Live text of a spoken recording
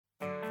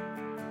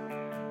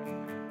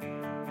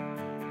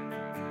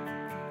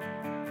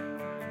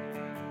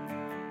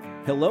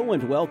Hello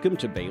and welcome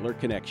to Baylor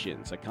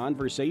Connections, a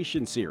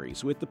conversation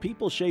series with the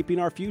people shaping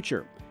our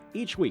future.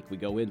 Each week we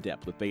go in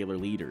depth with Baylor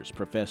leaders,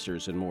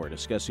 professors, and more,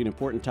 discussing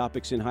important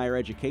topics in higher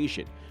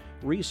education,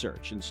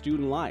 research, and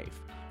student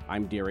life.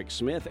 I'm Derek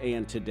Smith,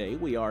 and today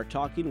we are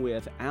talking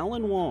with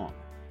Alan Wang.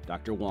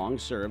 Dr. Wang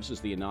serves as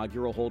the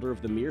inaugural holder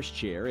of the Mearse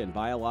Chair in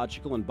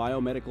Biological and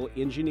Biomedical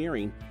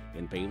Engineering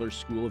in Baylor's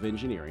School of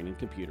Engineering and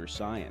Computer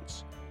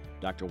Science.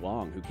 Dr.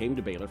 Wang, who came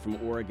to Baylor from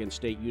Oregon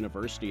State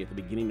University at the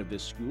beginning of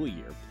this school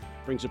year,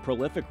 brings a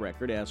prolific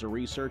record as a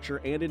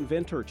researcher and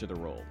inventor to the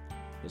role.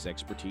 His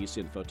expertise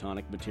in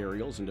photonic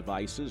materials and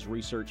devices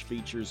research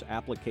features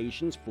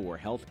applications for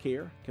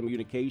healthcare,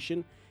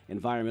 communication,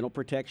 environmental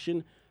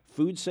protection,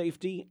 food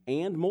safety,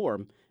 and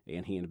more.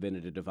 And he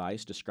invented a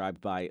device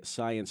described by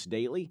Science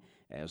Daily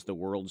as the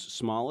world's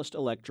smallest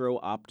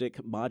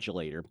electro-optic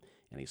modulator.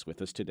 And he's with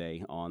us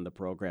today on the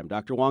program.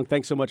 Dr. Wang,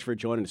 thanks so much for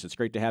joining us. It's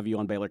great to have you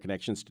on Baylor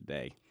Connections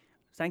today.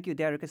 Thank you,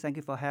 Derek. Thank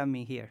you for having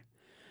me here.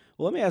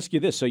 Well, let me ask you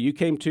this. So you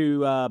came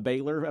to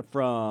Baylor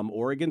from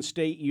Oregon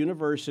State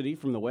University,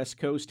 from the West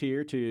Coast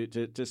here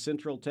to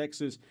Central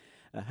Texas.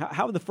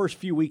 How have the first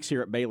few weeks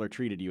here at Baylor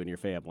treated you and your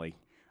family?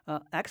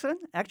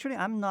 Excellent. Actually,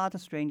 I'm not a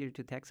stranger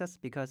to Texas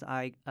because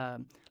I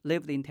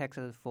lived in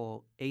Texas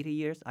for 80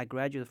 years. I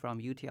graduated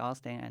from UT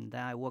Austin, and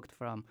then I worked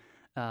from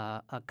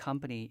a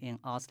company in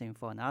Austin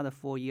for another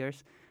 4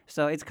 years.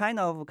 So it's kind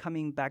of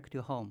coming back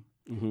to home.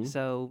 Mm-hmm.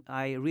 So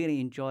I really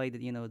enjoyed,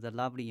 the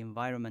lovely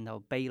environment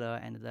of Baylor,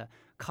 and the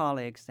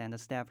colleagues and the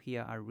staff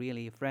here are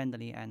really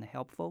friendly and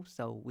helpful.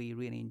 So we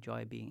really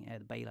enjoy being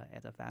at Baylor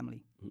as a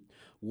family.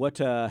 What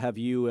have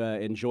you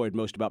enjoyed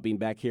most about being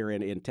back here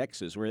in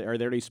Texas? Are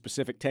there any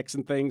specific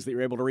Texan things that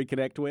you're able to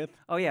reconnect with?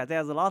 Oh, yeah.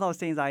 There's a lot of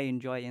things I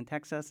enjoy in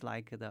Texas,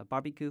 like the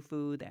barbecue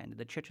food and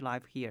the church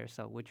life here.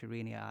 So which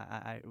really,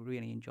 I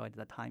really enjoyed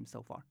the time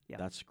so far. Yeah.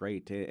 That's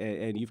great.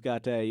 And you've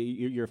got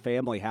your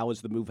family. How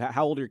is the move?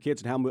 How old are your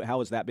kids, and how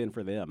has that been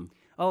for them?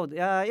 Oh,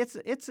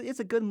 it's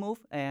a good move,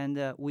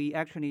 and we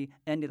actually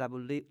ended up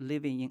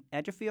living in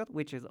Edgefield,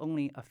 which is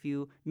only a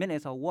few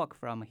minutes of walk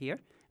from here.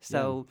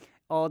 So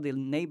all the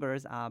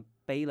neighbors are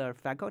Baylor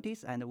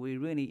faculties, and we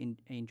really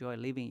enjoy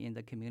living in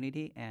the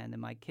community. And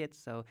my kids,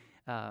 so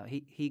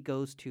he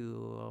goes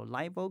to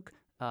Live Oak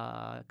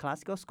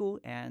Classical School,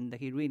 and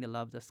he really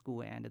loves the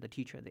school and the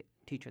teacher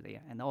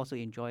there, and also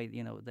enjoy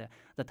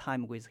the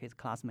time with his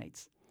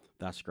classmates.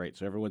 That's great.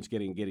 So everyone's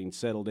getting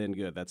settled in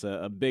good. That's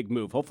a big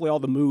move. Hopefully all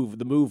the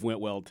move went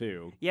well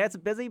too. Yeah, it's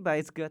busy, but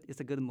it's good. It's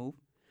a good move.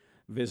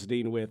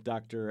 Visiting with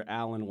Dr.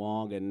 Alan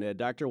Wang. And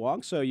Dr.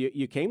 Wang, so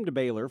you came to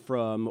Baylor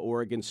from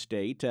Oregon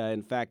State.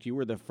 In fact, you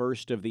were the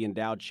first of the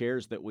endowed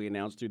chairs that we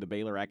announced through the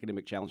Baylor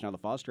Academic Challenge, now the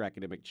Foster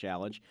Academic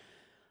Challenge.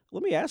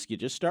 Let me ask you,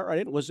 just start right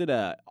in. Was it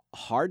a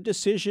hard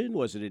decision?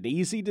 Was it an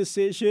easy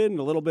decision?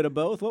 A little bit of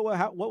both?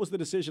 What was the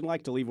decision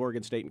like to leave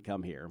Oregon State and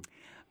come here?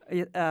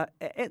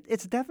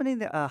 It's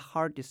definitely a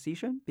hard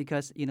decision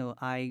because,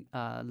 I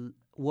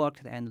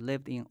worked and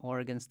lived in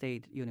Oregon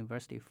State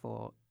University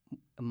for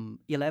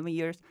 11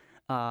 years.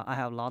 I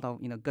have a lot of,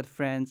 good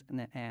friends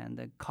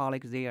and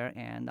colleagues there,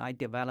 and I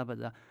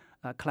developed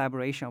a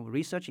collaboration of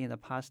research in the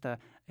past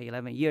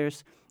 11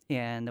 years,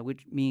 and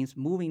which means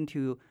moving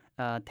to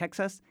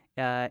Texas.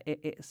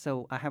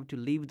 So I have to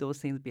leave those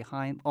things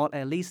behind, or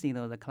at least,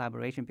 the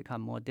collaboration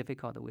become more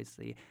difficult with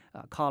the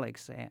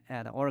colleagues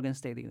at Oregon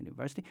State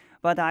University.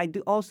 But I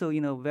do also,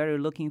 very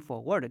looking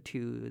forward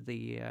to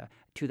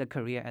the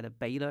career at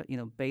Baylor.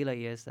 Baylor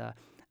is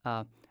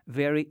a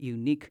very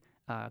unique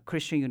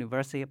Christian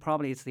university.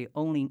 Probably it's the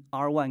only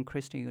R1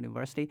 Christian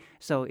university.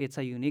 So it's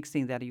a unique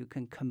thing that you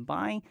can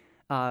combine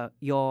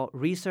your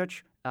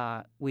research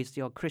with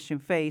your Christian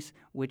faith,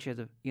 which is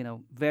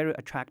very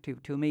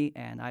attractive to me,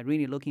 and I'm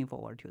really looking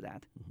forward to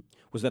that.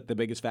 Was that the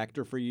biggest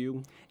factor for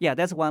you? Yeah,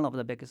 that's one of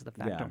the biggest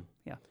factors.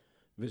 Yeah.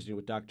 Visiting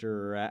with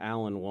Dr.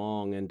 Alan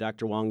Wang. And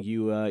Dr. Wang,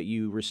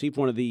 you received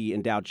one of the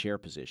endowed chair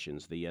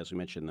positions, as we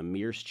mentioned, the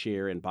Mearse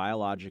Chair in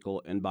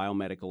Biological and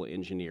Biomedical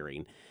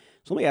Engineering.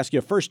 So let me ask you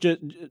first,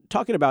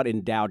 talking about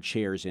endowed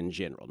chairs in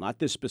general, not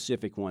this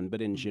specific one,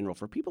 but in general,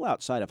 for people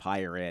outside of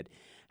higher ed,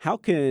 how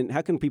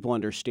can people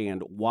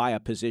understand why a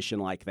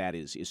position like that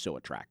is so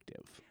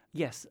attractive?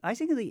 Yes, I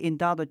think the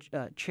endowed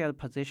chair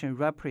position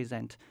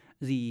represent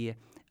the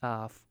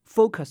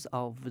focus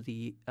of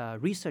the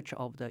research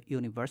of the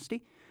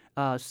university.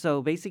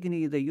 So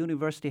basically, the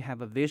university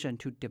have a vision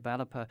to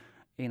develop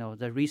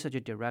the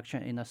research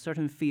direction in a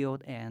certain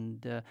field,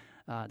 and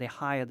they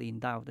hire the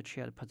endowed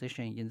chair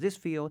position in this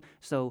field.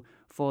 So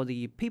for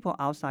the people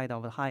outside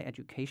of higher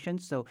education,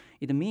 so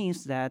it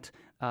means that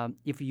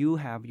if you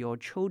have your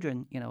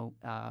children,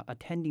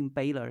 attending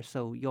Baylor,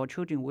 so your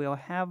children will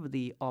have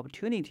the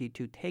opportunity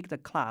to take the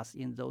class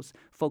in those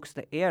focused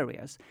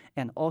areas.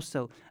 And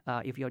also,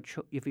 if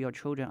your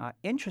children are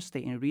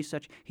interested in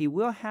research, he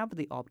will have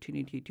the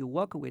opportunity to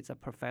work with a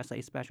professor,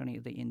 especially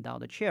the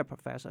endowed chair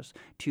professors,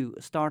 to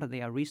start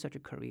their research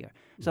career.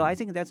 Mm-hmm. So I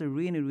think that's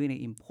really,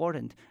 really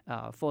important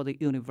for the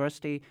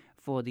university,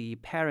 for the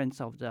parents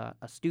of the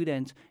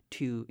students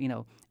to,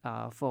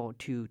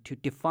 to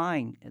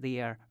define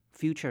their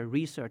future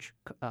research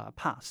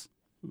paths.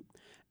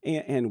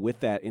 And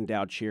with that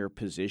endowed chair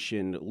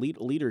position,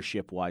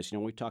 leadership-wise,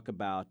 we talk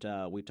about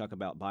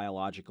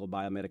biological,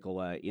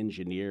 biomedical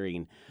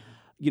engineering.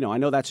 I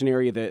know that's an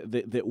area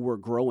that we're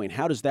growing.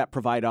 How does that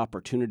provide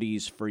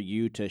opportunities for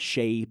you to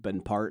shape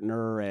and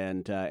partner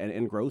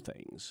and grow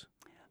things?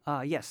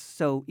 Yes.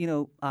 So,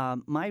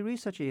 my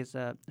research is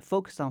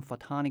focused on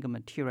photonic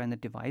material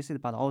and devices,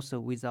 but also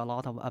with a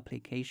lot of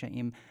application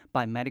in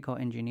biomedical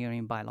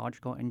engineering,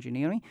 biological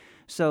engineering.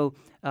 So,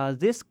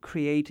 this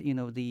create,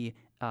 the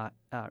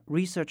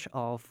research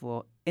of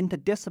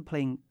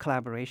interdiscipline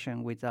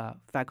collaboration with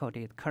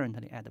faculty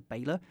currently at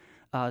Baylor.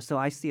 So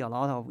I see a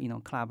lot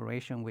of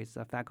collaboration with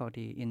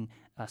faculty in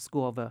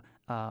School of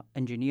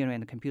Engineering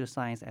and Computer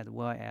Science, as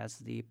well as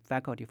the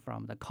faculty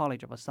from the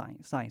College of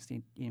Science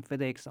in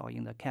physics or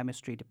in the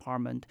chemistry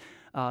department.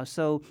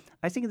 So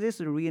I think this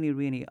is really,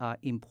 really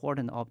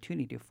important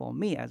opportunity for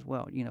me as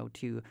well.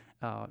 To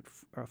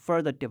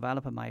further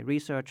develop my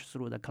research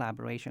through the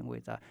collaboration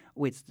with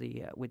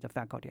the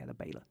faculty at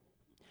Baylor.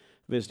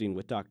 Visiting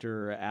with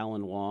Dr.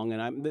 Alan Wang,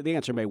 and the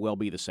answer may well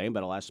be the same,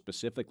 but I'll ask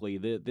specifically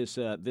this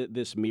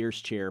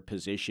Mearse Chair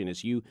position.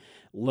 As you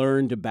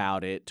learned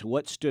about it,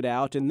 what stood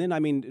out? And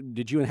then,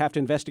 did you have to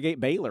investigate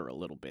Baylor a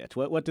little bit?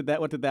 What did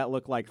that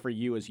look like for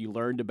you as you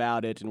learned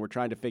about it, and we're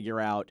trying to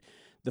figure out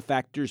the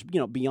factors,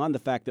 beyond the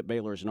fact that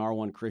Baylor is an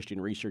R1 Christian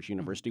research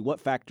university? What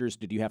factors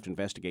did you have to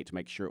investigate to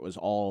make sure it was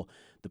all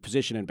the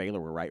position in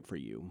Baylor were right for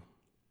you?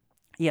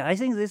 Yeah, I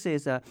think this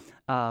is a.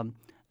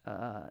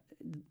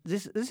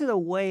 This is a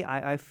way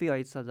I feel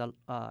it's a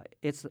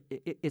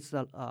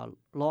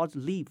large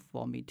leap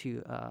for me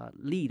to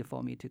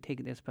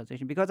take this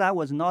position, because I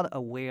was not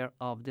aware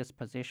of this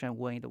position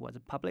when it was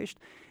published.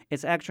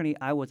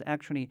 I was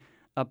actually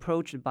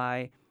approached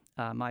by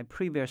my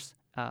previous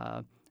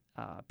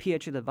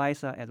PhD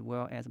advisor, as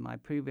well as my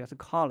previous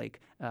colleague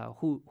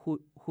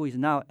who is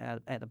now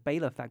at the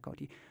Baylor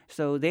faculty.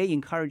 So they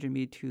encouraged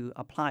me to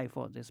apply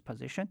for this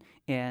position,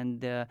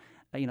 and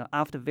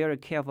after very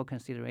careful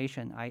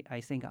consideration,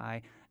 I think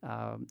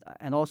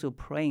and also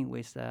praying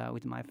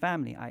with my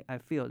family, I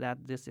feel that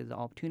this is the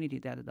opportunity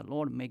that the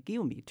Lord may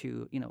give me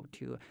to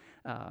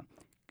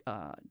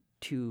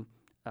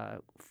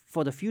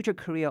for the future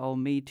career of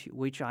me,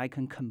 which I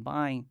can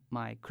combine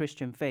my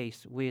Christian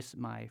faith with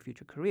my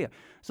future career.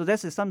 So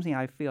this is something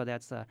I feel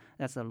that's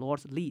the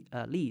Lord's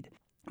lead.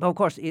 But of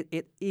course,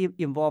 it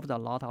involved a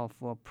lot of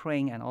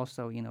praying, and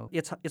also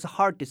it's a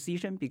hard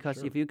decision, because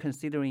Sure. if you're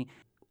considering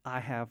I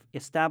have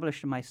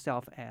established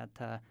myself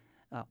at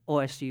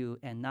OSU,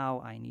 and now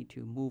I need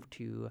to move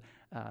to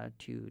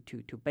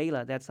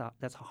Baylor. That's a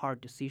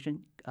hard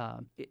decision.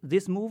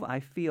 This move, I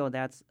feel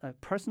that's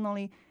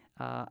personally.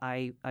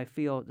 I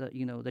feel that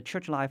the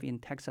church life in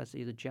Texas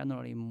is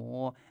generally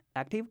more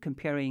active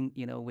comparing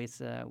with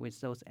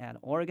those at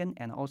Oregon,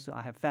 and also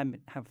I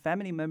have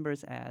family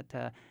members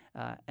at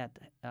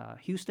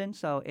Houston.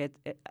 So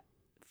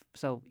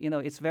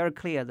it's very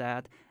clear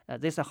that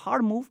this is a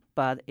hard move,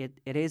 but it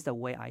is the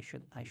way I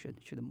should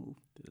move.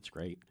 That's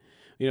great.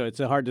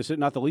 It's a hard decision,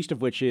 not the least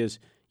of which is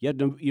you're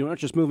not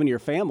just moving your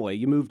family,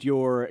 you moved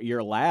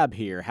your lab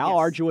here. How Yes.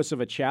 arduous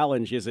of a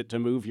challenge is it to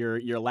move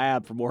your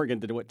lab from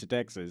Oregon to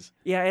Texas?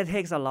 Yeah, it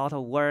takes a lot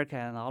of work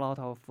and a lot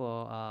of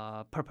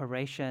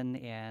preparation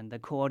and the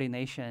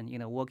coordination,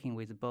 working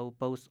with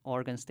both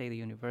Oregon State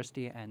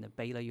University and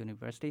Baylor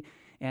University.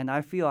 And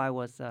I feel I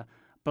was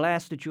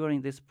blessed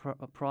during this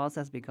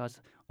process,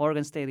 because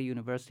Oregon State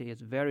University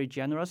is very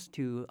generous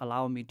to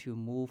allow me to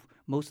move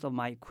most of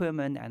my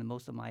equipment and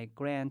most of my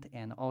grant,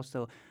 and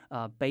also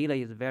Baylor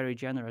is very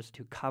generous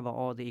to cover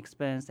all the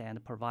expense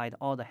and provide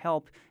all the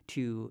help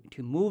to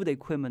move the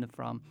equipment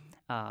from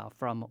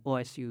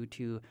OSU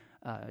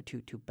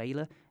to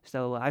Baylor.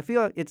 So I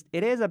feel it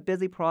is a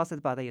busy process,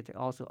 but it's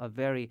also a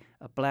very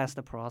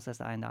blessed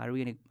process, and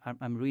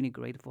I'm really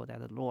grateful that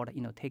the Lord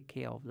take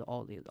care of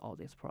all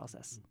this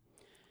process.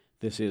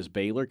 This is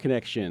Baylor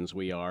Connections.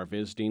 We are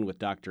visiting with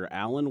Dr.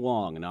 Alan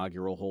Wang,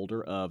 inaugural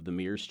holder of the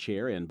Mearse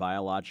Chair in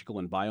Biological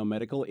and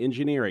Biomedical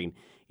Engineering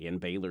in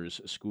Baylor's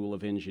School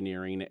of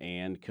Engineering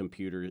and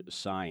Computer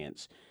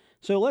Science.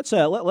 So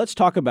let's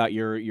talk about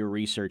your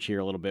research here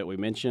a little bit. We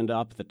mentioned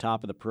up at the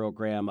top of the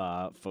program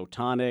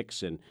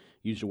photonics, and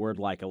used a word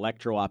like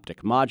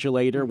electro-optic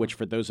modulator, which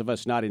for those of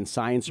us not in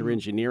science or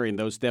engineering,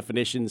 those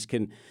definitions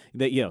can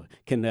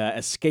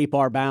escape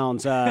our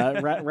bounds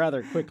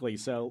rather quickly.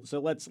 So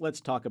let's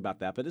talk about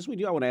that. But as we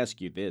do, I want to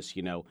ask you this.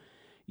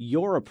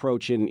 Your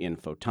approach in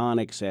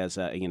photonics, as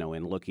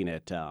in looking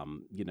at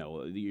some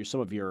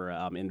of your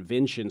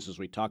inventions, as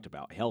we talked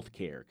about,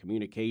 healthcare,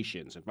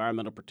 communications,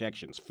 environmental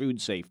protections, food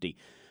safety.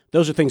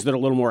 Those are things that are a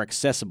little more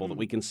accessible, that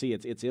we can see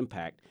its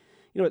impact.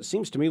 It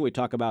seems to me we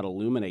talk about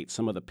illuminate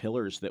some of the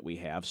pillars that we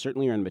have.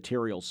 Certainly are in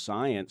materials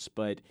science,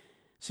 but it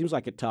seems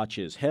like it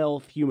touches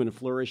health, human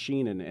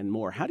flourishing, and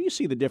more. How do you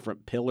see the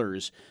different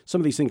pillars,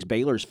 some of these things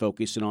Baylor's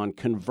focusing on,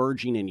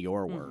 converging in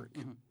your work?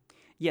 Mm-hmm.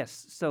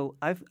 Yes, so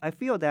I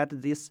feel that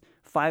this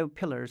 5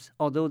 pillars,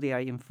 although they are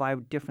in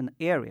 5 different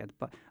areas,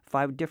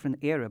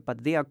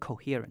 but they are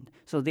coherent.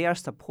 So they are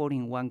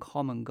supporting one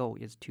common goal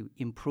is to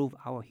improve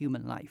our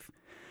human life.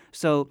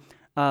 So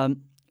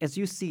as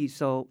you see,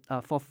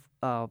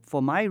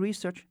 for my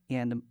research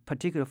and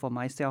particularly for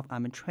myself,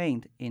 I'm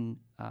trained in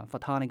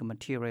photonic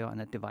material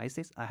and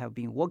devices. I have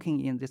been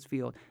working in this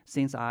field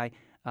since I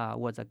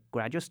was a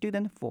graduate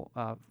student.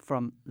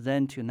 From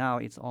then to now,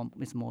 it's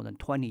more than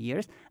 20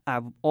 years.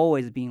 I've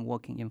always been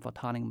working in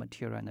photonic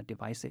material and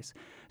devices.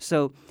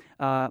 So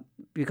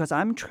because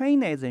I'm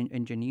trained as an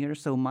engineer,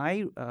 so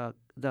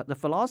the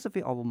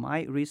philosophy of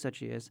my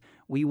research is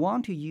we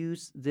want to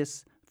use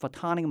this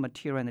photonic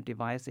material and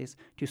devices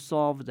to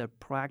solve the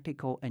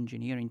practical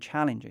engineering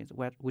challenges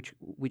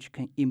which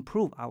can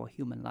improve our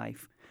human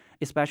life,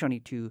 especially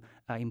to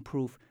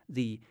improve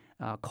the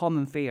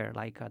common fare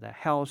like the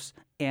health,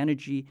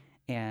 energy,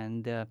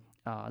 and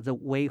the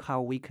way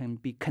how we can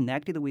be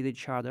connected with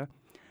each other.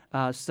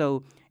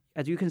 So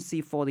as you can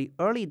see, for the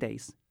early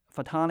days,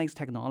 photonics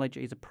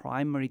technology is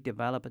primarily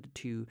developed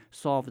to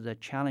solve the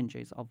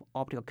challenges of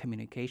optical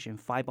communication,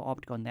 fiber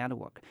optical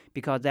network,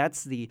 because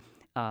that's the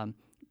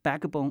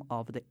backbone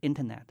of the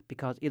internet,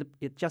 because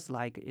it just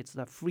like it's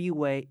the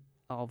freeway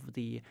of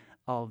the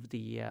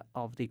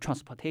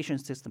transportation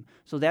system.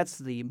 So that's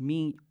the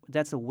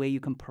way you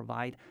can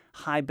provide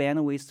high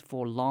bandwidth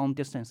for long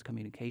distance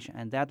communication,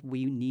 and that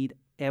we need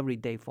every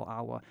day for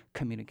our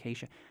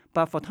communication.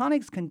 But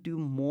photonics can do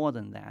more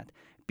than that.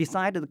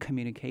 Besides the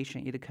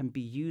communication, it can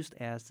be used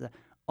as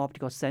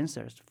optical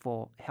sensors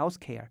for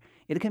healthcare.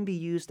 It can be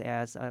used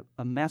as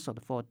a method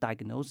for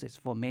diagnosis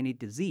for many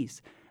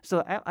diseases.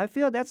 So I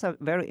feel that's a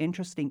very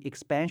interesting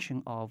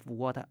expansion of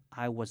what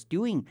I was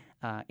doing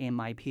in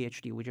my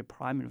PhD, which is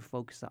primarily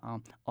focused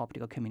on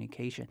optical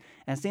communication.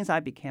 And since I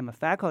became a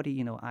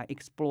faculty, I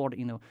explored,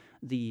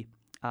 the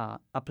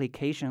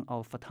application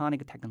of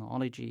photonic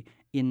technology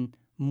in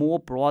more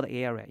broad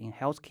area, in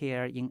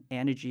healthcare, in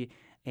energy,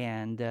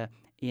 and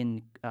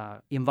in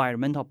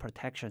environmental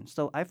protection.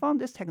 So I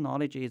found this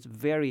technology is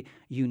very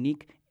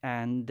unique,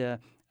 and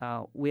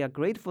we are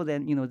grateful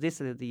that,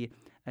 this is the,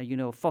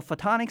 for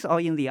photonics, or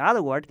in the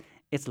other word,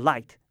 it's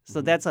light.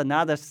 So that's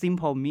another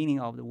simple meaning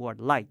of the word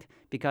light,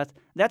 because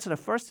that's the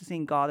first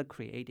thing God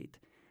created.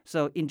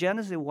 So in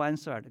Genesis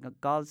 1:3,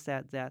 God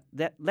said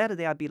that let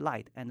there be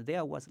light, and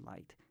there was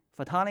light.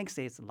 Photonics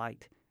is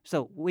light.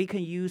 So we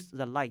can use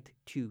the light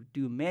to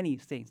do many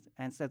things,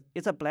 and so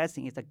it's a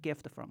blessing, it's a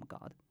gift from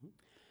God.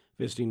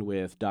 Visiting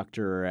with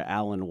Dr.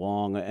 Alan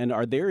Wang. And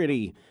are there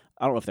any,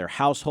 I don't know if they're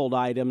household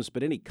items,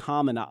 but any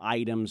common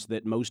items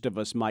that most of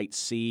us might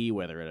see,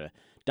 whether at a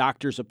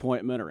doctor's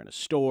appointment or in a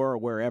store or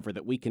wherever,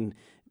 that we can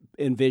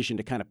envision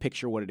to kind of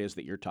picture what it is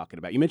that you're talking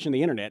about? You mentioned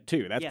the internet,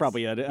 too. That's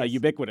probably a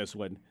ubiquitous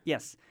one.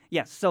 Yes.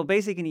 So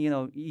basically,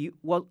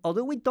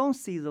 although we don't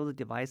see those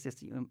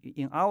devices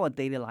in our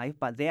daily life,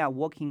 but they are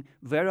working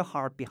very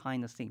hard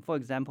behind the scene. For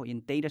example,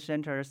 in data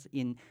centers,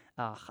 in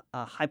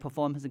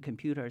high-performance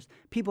computers,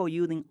 people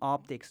using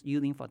optics,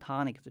 using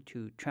photonics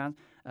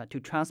to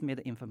transmit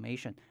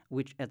information,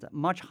 which is a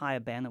much higher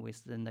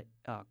bandwidth than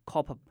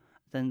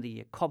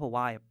the copper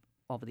wire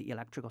of the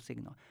electrical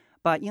signal.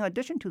 But in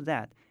addition to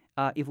that,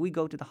 if we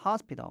go to the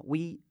hospital,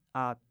 we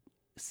are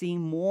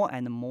seeing more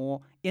and more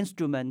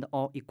instrument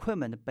or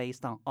equipment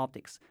based on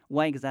optics.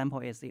 One example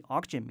is the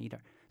oxygen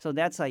meter. So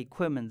that's an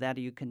equipment that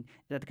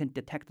can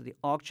detect the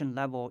oxygen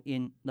level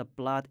in the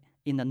blood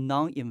in a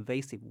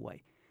non-invasive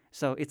way.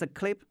 So it's a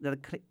clip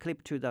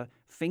to the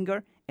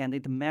finger, and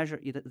it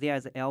measures it.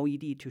 There's an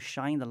LED to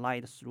shine the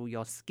light through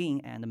your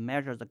skin and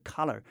measure the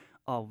color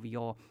of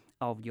your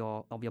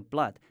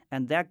blood,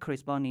 and that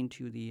corresponding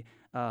to the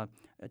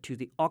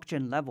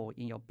oxygen level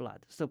in your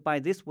blood. So by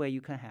this way,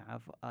 you can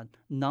have a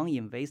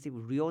non-invasive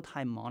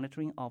real-time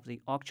monitoring of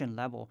the oxygen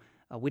level,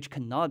 which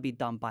cannot be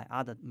done by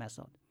other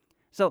methods.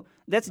 So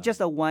that's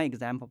just one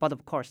example. But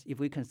of course,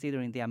 if we're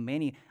considering there are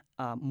many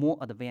more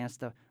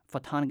advanced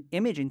photonic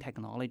imaging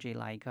technology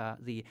like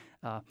the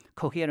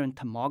coherent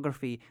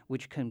tomography,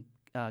 which can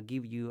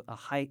give you a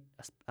high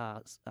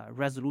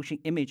resolution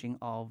imaging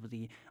of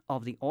the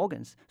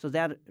organs. So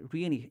that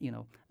really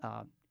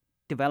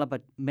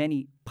develop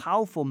many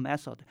powerful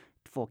methods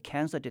for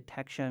cancer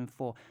detection,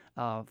 for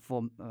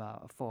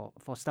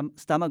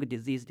stomach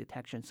disease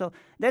detection. So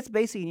that's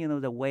basically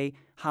the way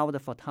how the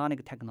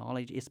photonic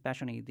technology,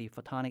 especially the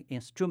photonic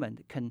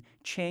instrument, can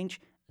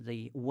change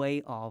the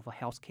way of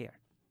healthcare.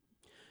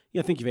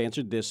 Yeah, I think you've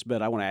answered this,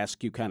 but I want to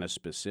ask you kind of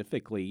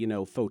specifically,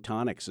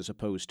 photonics as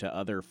opposed to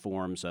other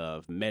forms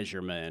of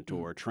measurement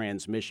or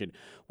transmission.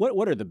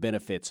 What are the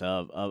benefits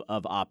of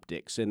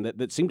optics, and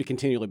that seem to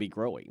continually be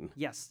growing?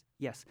 Yes.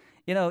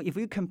 If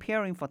we're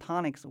comparing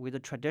photonics with the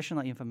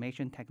traditional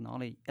information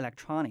technology,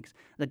 electronics,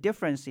 the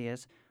difference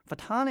is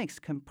photonics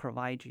can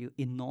provide you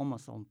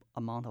enormous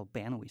amount of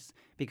bandwidth,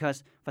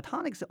 because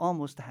photonics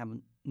almost have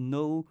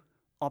no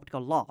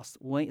optical loss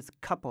when it's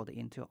coupled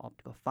into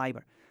optical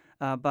fiber.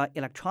 But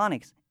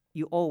electronics,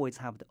 you always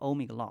have the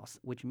ohmic loss,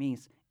 which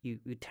means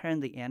you turn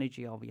the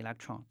energy of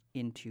electron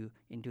into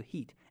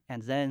heat,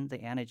 and then the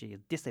energy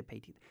is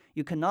dissipated.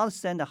 You cannot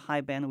send a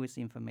high bandwidth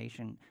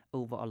information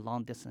over a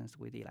long distance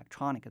with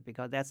electronics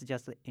because that's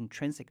just the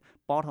intrinsic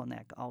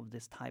bottleneck of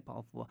this type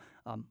of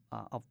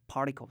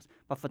particles.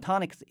 But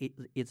photonics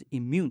is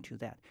immune to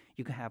that.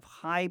 You can have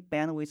high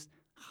bandwidth,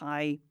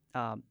 high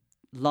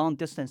long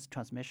distance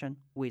transmission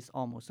with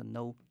almost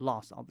no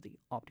loss of the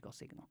optical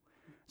signal.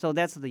 So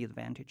that's the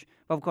advantage.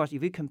 But of course,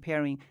 if you're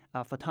comparing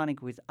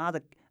photonics with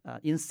other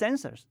in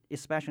sensors,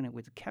 especially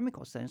with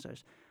chemical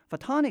sensors,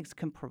 photonics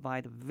can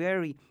provide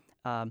very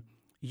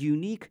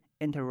unique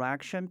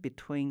interaction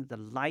between the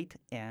light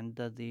and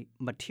the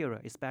material,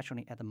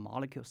 especially at the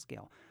molecule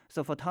scale.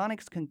 So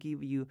photonics can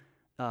give you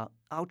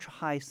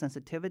ultra-high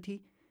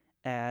sensitivity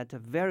at a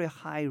very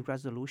high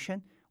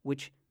resolution,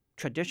 which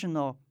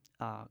traditional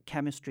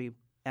chemistry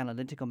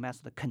analytical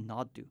method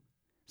cannot do.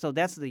 So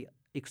that's the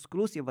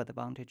exclusive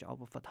advantage of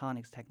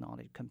photonics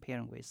technology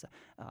comparing with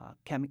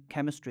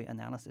chemistry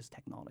analysis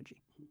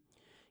technology.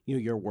 You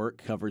know, your work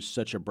covers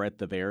such a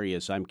breadth of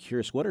areas. I'm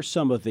curious, what are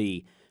some of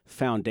the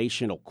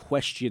foundational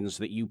questions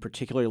that you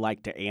particularly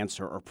like to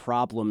answer or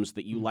problems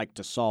that you like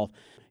to solve?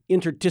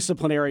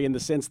 Interdisciplinary in the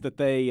sense that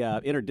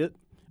they're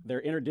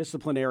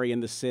interdisciplinary in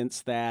the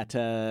sense that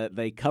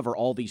they cover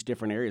all these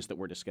different areas that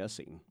we're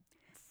discussing.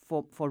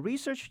 For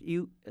research,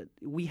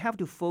 we have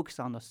to focus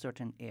on a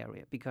certain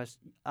area because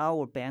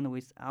our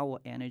bandwidth, our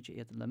energy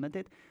is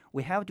limited.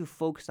 We have to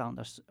focus on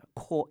the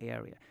core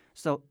area.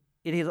 So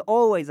it is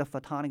always the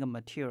photonic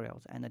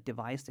materials and the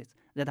devices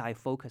that I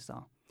focus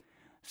on.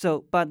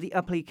 So, but the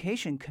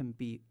application can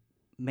be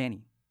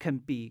many, can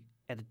be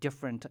at a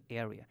different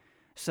area.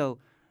 So,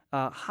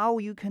 how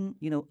you can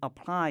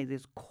apply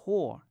this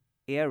core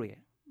area,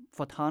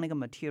 photonic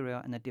material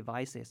and the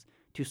devices,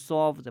 to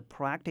solve the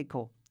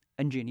practical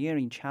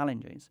engineering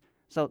challenges.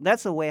 So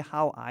that's the way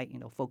how I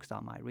focus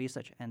on my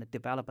research and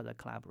develop the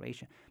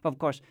collaboration. But of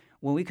course,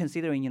 when we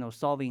considering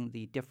solving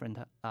the different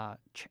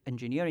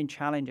engineering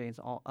challenges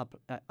or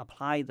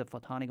apply the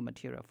photonic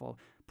material for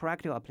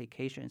practical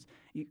applications,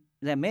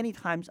 there are many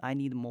times I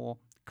need more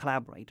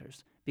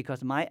collaborators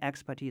because my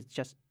expertise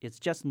is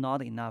just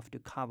not enough to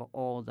cover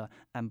all the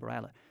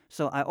umbrella.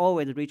 So I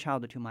always reach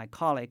out to my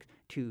colleagues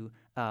to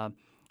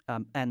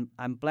and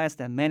I'm blessed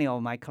that many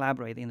of my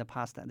collaborators in the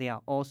past, they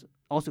are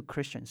also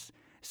Christians.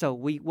 So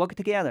we work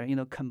together,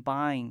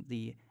 combine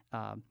the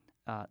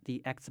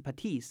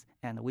expertise,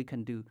 and we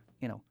can do,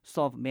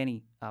 solve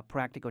many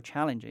practical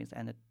challenges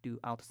and do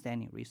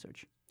outstanding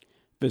research.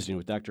 Visiting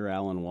with Dr.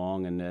 Alan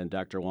Wang, and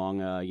Dr. Wang,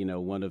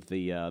 one of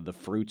the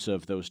fruits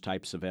of those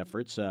types of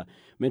efforts,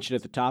 mentioned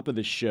at the top of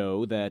the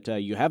show that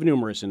you have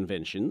numerous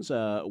inventions,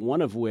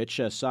 one of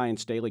which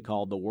Science Daily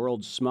called the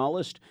world's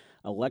smallest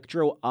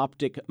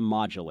electro-optic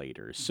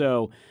modulator.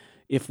 So,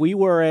 if we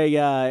were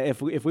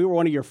if we were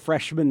one of your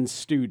freshman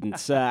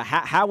students,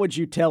 how would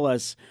you tell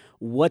us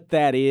what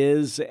that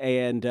is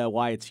and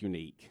why it's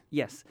unique?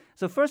 Yes.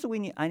 So first,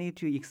 I need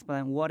to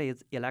explain what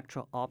is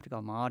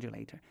electro-optical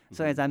modulator. Mm-hmm.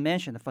 So as I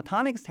mentioned,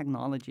 photonics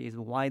technology is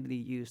widely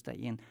used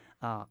in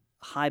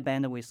high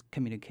bandwidth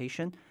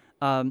communication.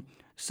 But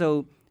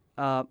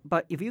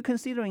if you're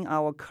considering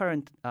our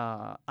current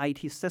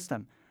IT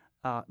system,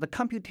 the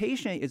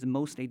computation is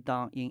mostly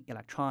done in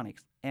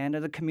electronics, and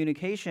the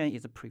communication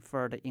is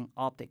preferred in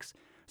optics.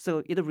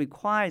 So it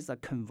requires a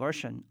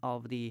conversion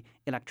of the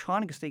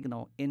electronic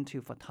signal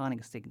into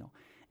photonic signal.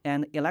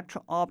 And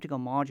electro-optical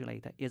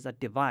modulator is a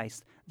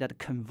device that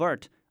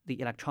converts the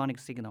electronic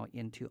signal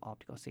into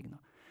optical signal.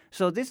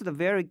 So this is a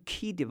very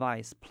key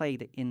device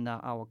played in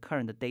our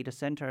current data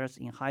centers,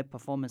 in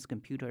high-performance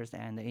computers,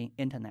 and in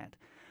internet.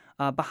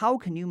 But how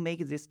can you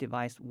make this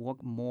device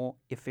work more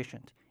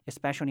efficient,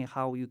 especially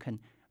how you can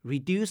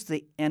reduce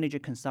the energy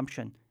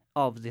consumption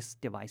of these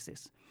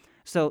devices?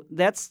 So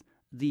that's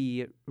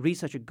the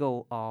research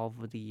goal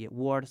of the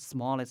world's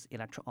smallest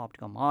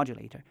electro-optical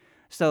modulator.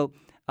 So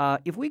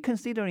if we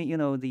consider,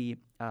 the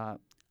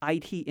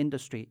IT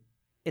industry,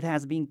 it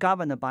has been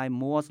governed by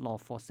Moore's law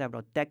for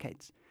several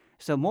decades.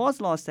 So Moore's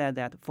law said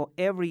that for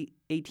every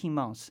 18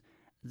 months,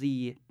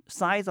 the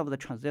size of the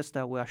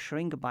transistor will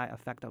shrink by a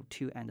factor of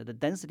 2, and the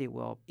density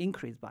will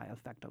increase by a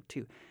factor of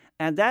 2.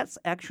 And that's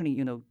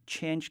actually,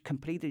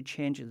 completely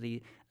change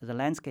the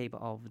landscape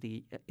of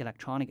the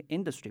electronic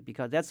industry,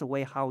 because that's the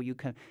way how you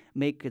can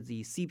make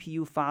the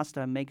CPU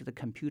faster, make the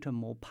computer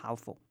more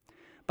powerful.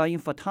 But in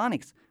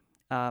photonics,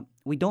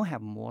 we don't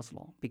have Moore's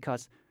law,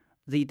 because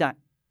the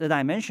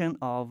dimension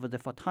of the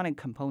photonic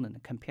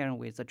component comparing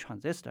with the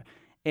transistor,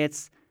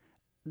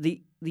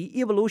 the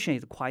evolution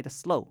is quite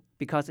slow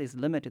because it's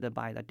limited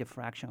by the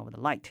diffraction of the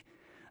light.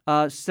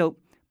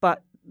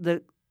 But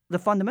the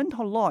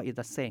fundamental law is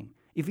the same.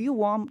 If you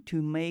want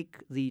to make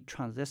the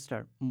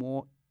transistor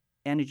more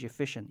energy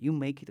efficient, you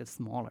make it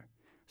smaller.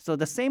 So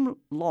the same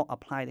law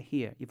applied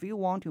here. If you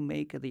want to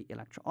make the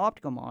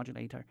electro-optical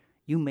modulator,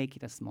 you make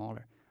it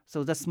smaller.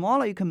 So the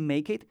smaller you can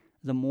make it,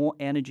 the more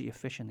energy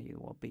efficient it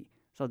will be.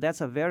 So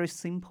that's a very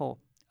simple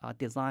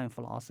design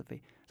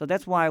philosophy. So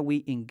that's why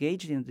we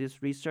engaged in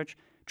this research,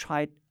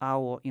 tried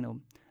our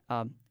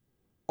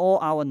all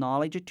our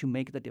knowledge to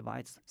make the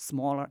device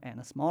smaller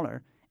and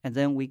smaller, and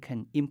then we can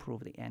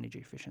improve the energy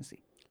efficiency.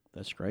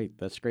 That's great.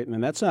 That's great.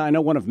 And that's, I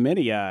know, one of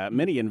many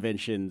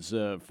inventions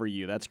for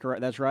you. That's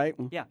correct. That's right.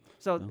 Yeah.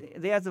 So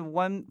there's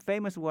one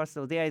famous word.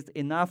 So there is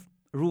enough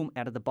room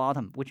at the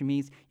bottom, which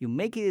means you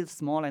make it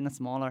smaller and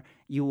smaller,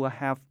 you will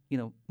have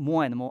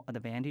more and more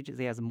advantage.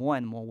 There's more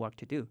and more work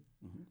to do.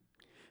 Mm-hmm.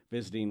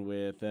 Visiting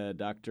with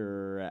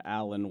Dr.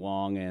 Alan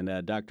Wang.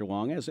 And Dr.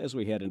 Wang, as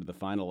we head into the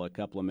final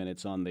couple of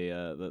minutes on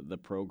the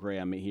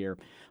program here,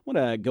 I want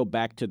to go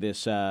back to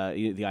this,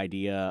 the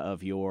idea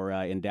of your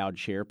endowed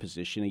chair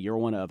position. You're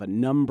one of a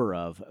number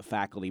of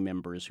faculty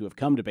members who have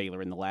come to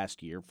Baylor in the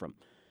last year from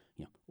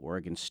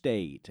Oregon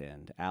State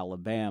and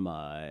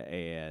Alabama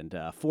and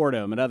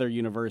Fordham and other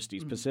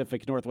universities,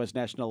 Pacific Northwest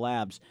National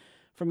Labs.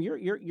 From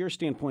your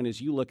standpoint, as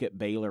you look at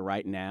Baylor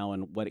right now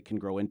and what it can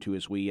grow into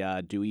as we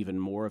do even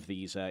more of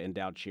these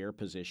endowed chair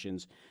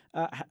positions,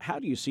 how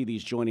do you see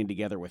these joining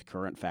together with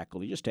current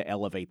faculty just to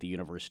elevate the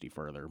university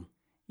further?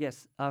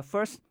 Yes.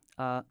 First,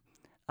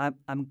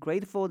 I'm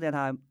grateful that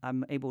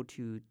I'm able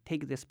to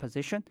take this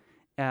position.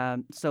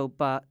 So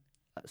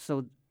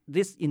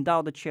this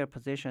endowed chair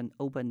position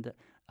opened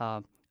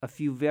a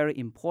few very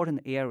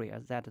important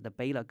areas that the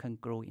Baylor can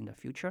grow in the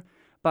future.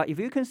 But if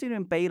you consider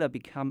Baylor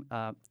become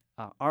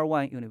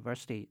R1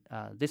 university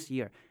this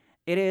year,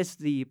 it is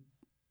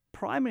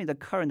primarily the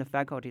current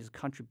faculty's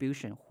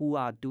contribution who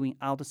are doing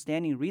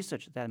outstanding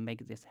research that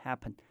make this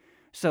happen.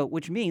 So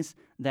which means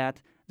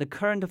that the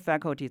current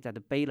faculties at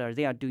Baylor,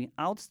 they are doing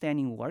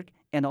outstanding work,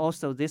 and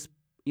also this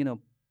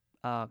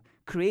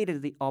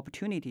created the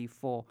opportunity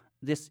for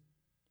this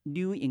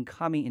new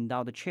incoming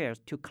endowed chairs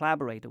to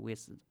collaborate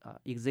with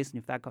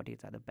existing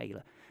faculties at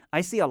Baylor.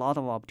 I see a lot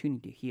of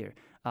opportunity here.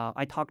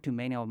 I talk to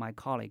many of my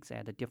colleagues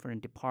at the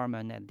different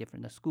departments, at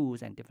different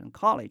schools and different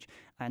college,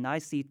 and I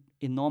see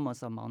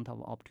enormous amount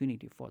of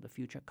opportunity for the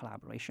future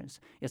collaborations,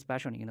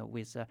 especially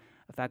with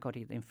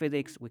faculties in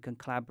physics, we can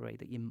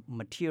collaborate in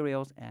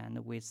materials,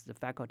 and with the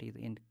faculties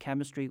in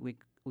chemistry, we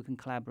can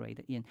collaborate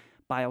in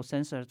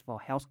biosensors for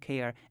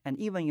healthcare, and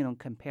even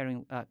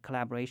comparing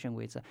collaboration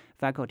with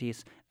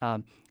faculties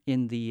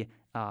in the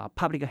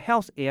public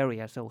health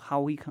area, so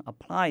how we can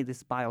apply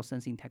this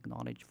biosensing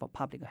technology for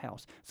public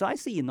health. So I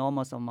see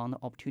enormous amount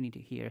of opportunity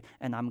here,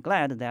 and I'm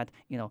glad that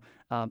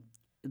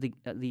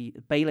the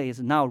Baylor is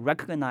now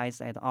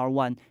recognized as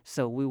R1,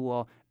 so we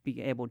will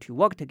be able to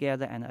work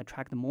together and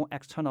attract more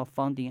external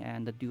funding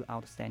and do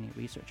outstanding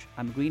research.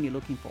 I'm really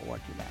looking forward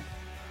to that.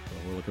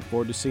 Well, we're looking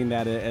forward to seeing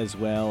that as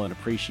well, and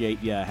appreciate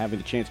having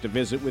the chance to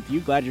visit with you.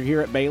 Glad you're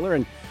here at Baylor,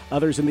 and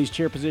others in these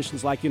chair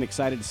positions like you, and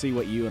excited to see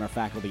what you and our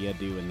faculty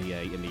do in the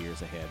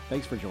years ahead.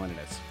 Thanks for joining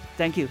us.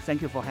 Thank you.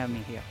 Thank you for having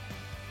me here.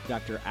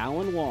 Dr.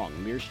 Alan Wang,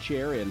 Mearse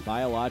Chair in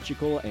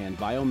Biological and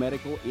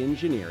Biomedical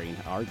Engineering,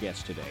 our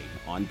guest today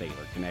on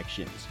Baylor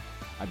Connections.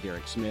 I'm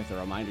Derek Smith. A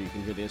reminder, you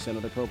can hear this and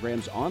other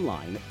programs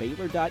online at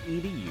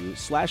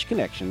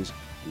baylor.edu/connections,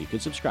 and you can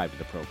subscribe to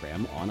the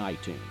program on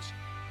iTunes.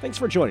 Thanks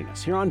for joining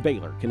us here on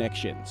Baylor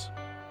Connections.